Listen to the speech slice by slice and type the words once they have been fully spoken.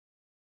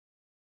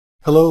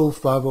Hello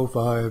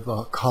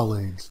 505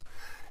 colleagues.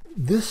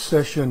 This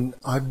session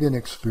I've been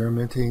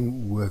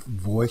experimenting with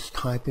voice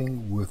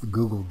typing with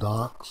Google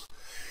Docs,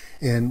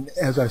 and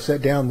as I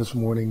sat down this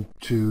morning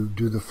to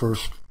do the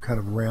first kind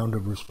of round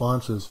of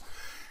responses,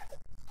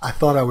 I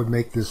thought I would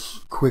make this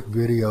quick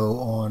video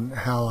on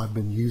how I've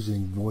been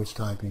using voice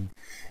typing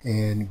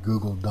in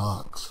Google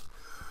Docs.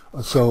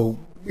 So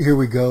here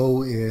we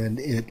go, and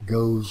it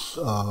goes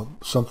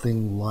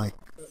something like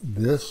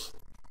this.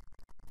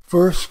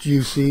 First,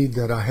 you see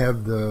that I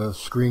have the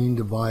screen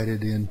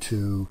divided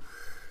into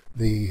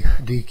the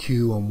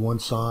DQ on one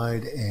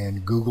side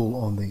and Google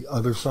on the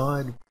other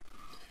side.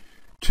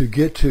 To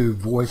get to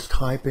voice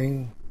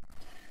typing,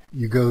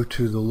 you go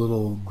to the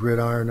little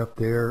gridiron up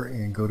there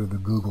and go to the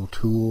Google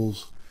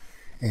Tools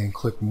and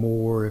click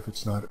More if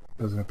it's not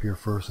doesn't appear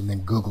first, and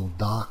then Google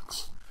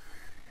Docs.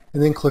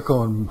 And then click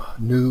on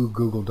New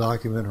Google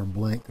Document or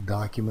Blank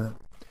Document.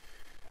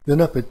 Then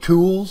up at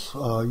Tools,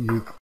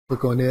 you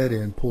click on it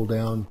and pull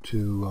down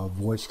to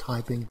voice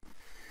typing.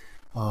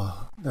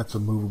 That's a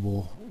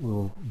movable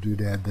little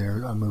doodad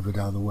there. I move it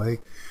out of the way.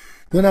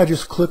 Then I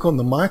just click on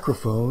the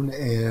microphone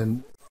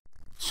and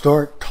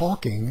start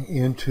talking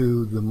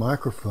into the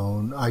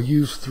microphone. I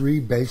use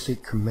three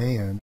basic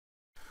commands: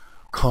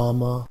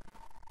 comma,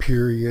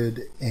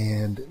 period,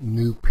 and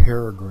new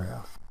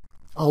paragraph.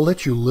 I'll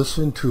let you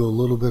listen to a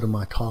little bit of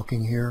my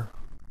talking here.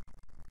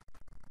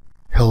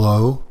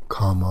 Hello,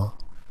 comma,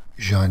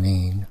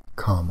 Janine,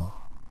 comma.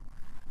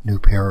 New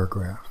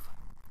paragraph.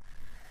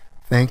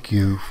 Thank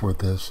you for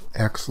this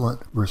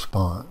excellent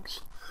response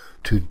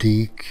to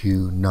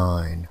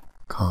DQ9,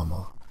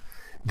 comma,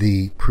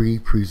 the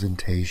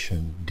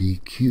pre-presentation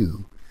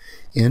DQ,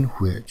 in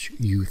which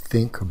you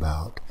think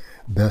about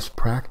best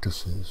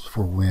practices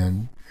for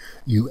when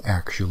you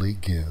actually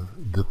give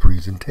the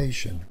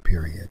presentation,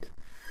 period.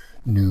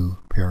 New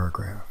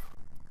paragraph.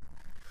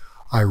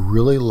 I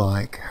really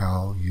like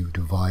how you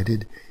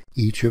divided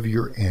each of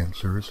your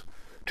answers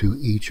to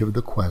each of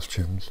the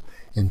questions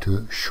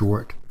into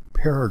short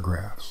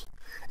paragraphs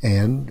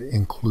and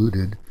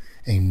included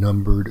a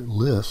numbered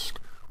list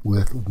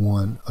with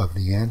one of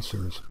the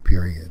answers,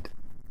 period.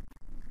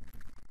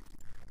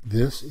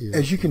 This is,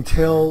 as you can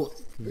tell,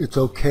 it's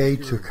okay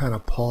to kind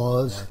of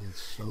pause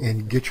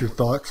and get your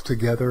thoughts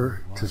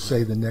together to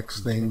say the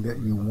next thing that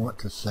you want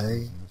to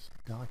say.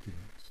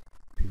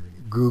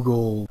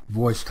 Google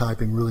voice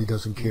typing really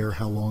doesn't care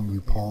how long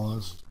you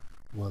pause.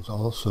 Was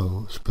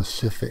also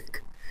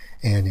specific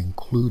and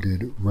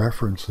included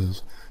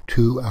references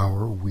to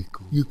our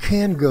weekly. You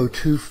can go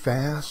too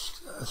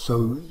fast,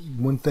 so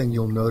one thing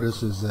you'll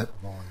notice is that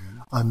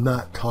I'm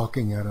not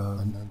talking at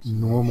a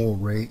normal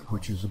rate,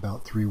 which is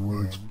about 3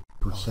 words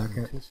per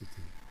second.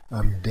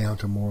 I'm down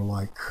to more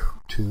like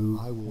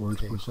 2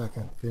 words per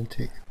second.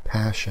 Authentic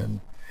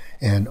passion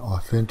and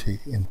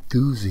authentic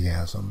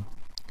enthusiasm.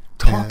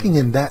 Talking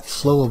in that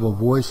slow of a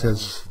voice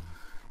has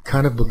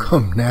kind of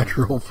become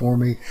natural for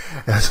me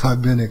as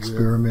I've been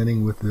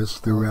experimenting with this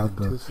throughout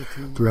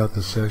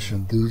the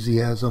session.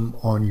 Enthusiasm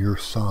on your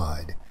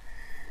side.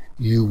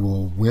 You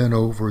will win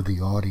over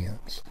the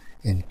audience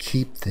and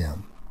keep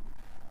them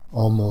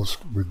almost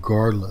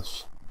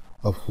regardless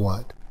of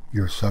what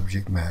your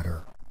subject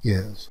matter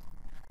is,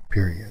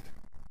 period.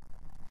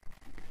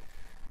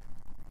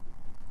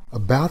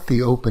 About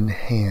the open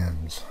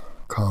hands,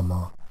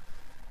 comma,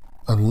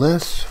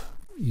 unless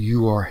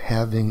you are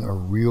having a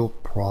real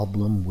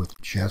problem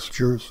with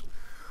gestures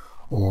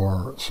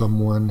or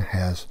someone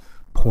has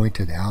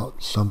pointed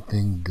out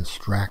something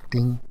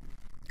distracting,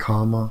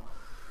 comma,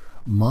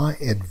 my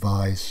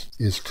advice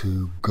is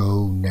to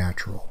go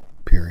natural,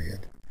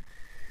 period.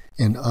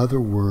 In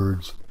other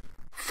words,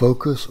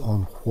 focus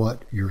on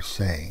what you're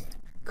saying,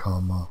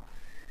 comma,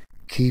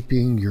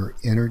 keeping your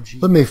energy.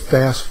 Let me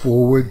fast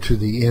forward to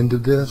the end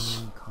of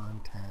this.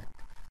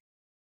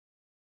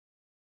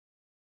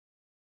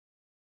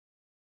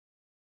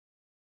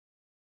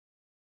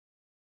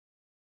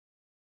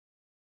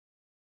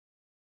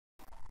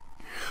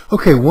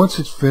 Okay, once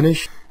it's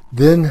finished,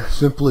 then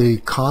simply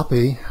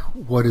copy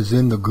what is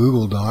in the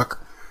Google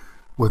Doc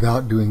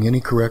without doing any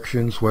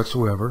corrections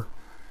whatsoever.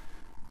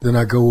 Then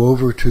I go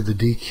over to the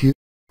DQ.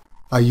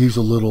 I use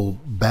a little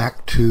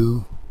back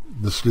to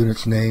the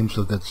student's name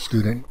so that the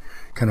student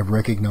kind of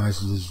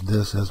recognizes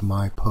this as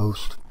my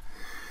post.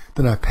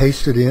 Then I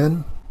paste it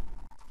in,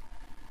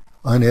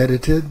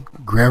 unedited.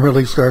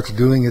 Grammarly starts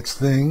doing its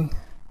thing.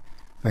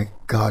 Thank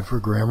God for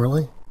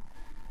Grammarly.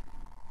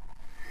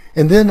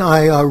 And then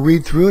I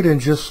read through it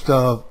and just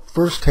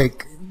first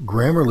take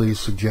Grammarly's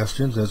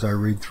suggestions as I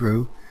read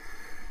through.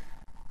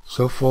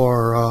 So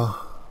far,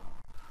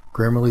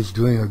 Grammarly's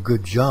doing a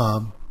good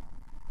job.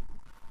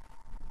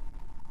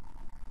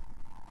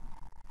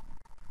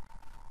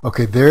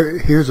 Okay,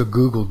 here's a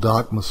Google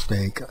Doc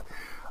mistake.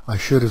 I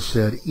should have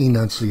said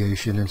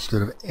enunciation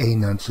instead of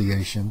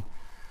enunciation.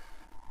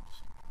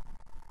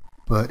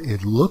 But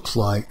it looks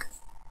like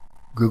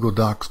Google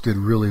Docs did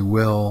really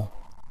well.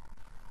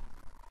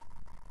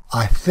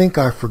 I think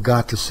I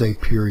forgot to say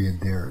period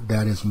there.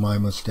 That is my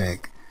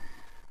mistake.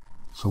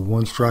 So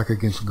 1 strike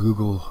against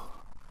Google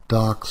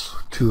Docs,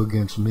 2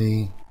 against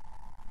me.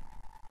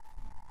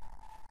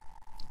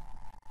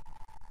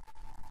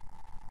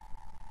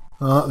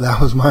 That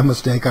was my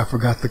mistake. I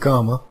forgot the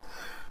comma.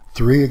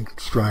 3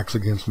 strikes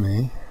against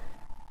me.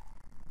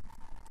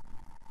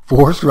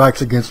 4 strikes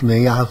against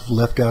me. I've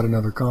left out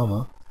another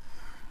comma.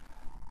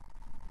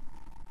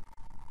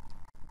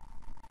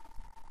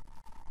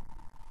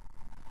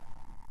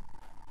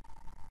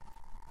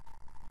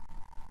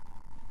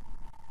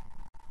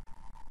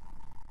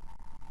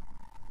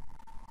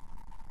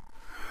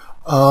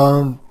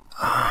 Um,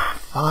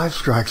 5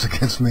 strikes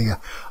against me.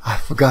 I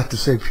forgot to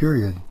say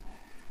period.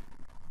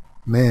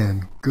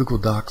 Man, Google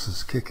Docs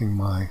is kicking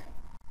my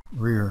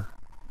rear.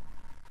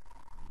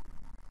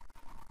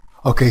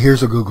 Okay,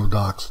 here's a Google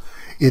Docs.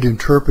 It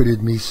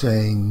interpreted me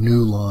saying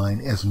new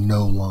line as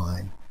no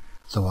line.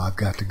 So I've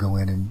got to go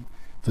in and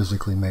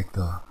physically make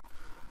the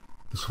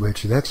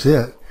switch. That's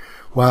it.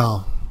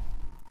 Wow.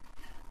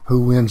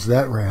 Who wins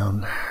that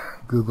round?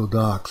 Google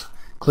Docs.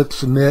 Click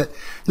submit.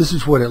 This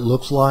is what it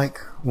looks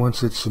like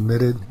once it's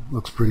submitted.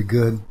 Looks pretty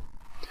good.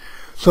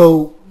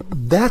 So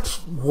that's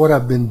what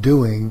I've been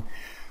doing.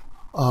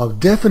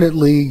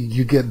 Definitely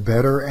you get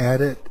better at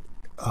it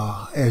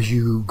as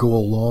you go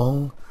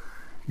along,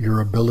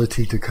 your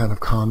ability to kind of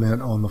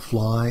comment on the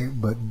fly,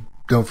 but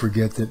don't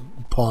forget that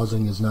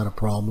pausing is not a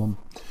problem.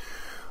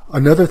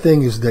 Another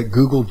thing is that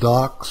Google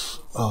Docs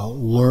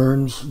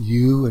learns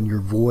you and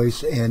your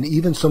voice and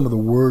even some of the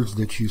words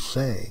that you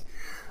say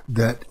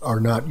that are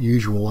not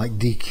usual, like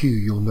DQ.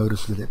 You'll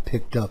notice that it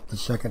picked up the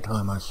second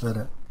time I said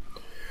it.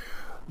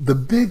 The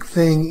big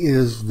thing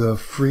is the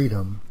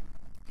freedom.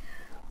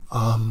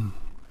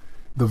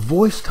 The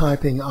voice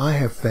typing I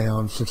have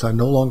found, since I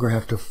no longer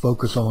have to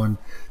focus on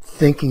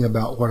thinking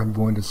about what I'm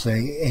going to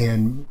say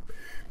and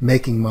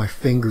making my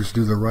fingers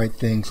do the right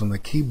things on the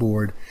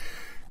keyboard,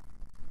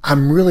 I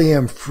really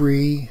am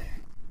free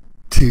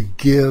to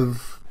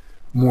give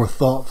more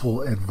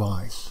thoughtful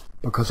advice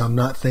because I'm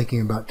not thinking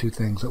about 2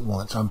 things at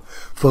once. I'm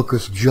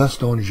focused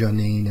just on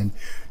Janine and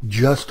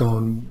just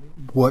on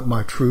what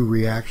my true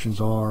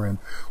reactions are and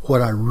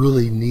what I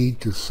really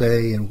need to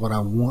say and what I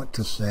want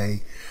to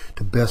say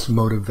to best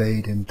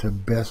motivate and to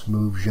best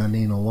move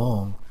Janine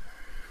along.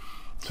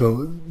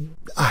 So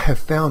I have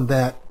found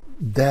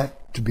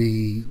that to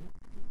be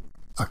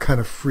a kind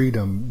of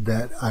freedom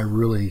that I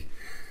really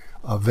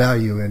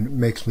value and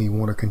makes me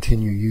want to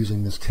continue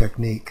using this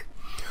technique.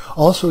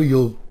 Also,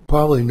 you'll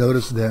probably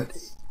notice that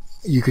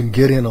you can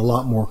get in a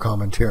lot more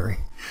commentary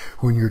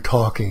when you're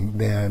talking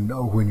than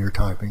when you're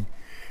typing.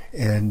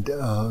 And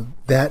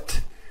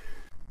that,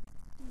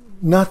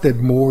 not that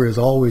more is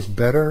always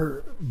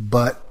better,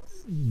 but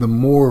the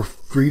more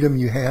freedom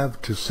you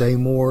have to say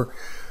more,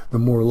 the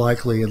more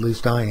likely, at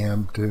least I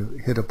am, to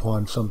hit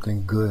upon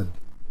something good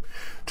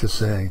to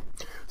say.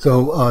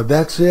 So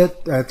that's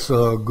it. That's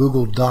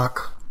Google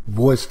Doc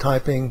voice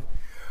typing.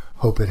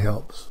 Hope it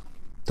helps.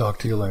 Talk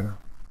to you later.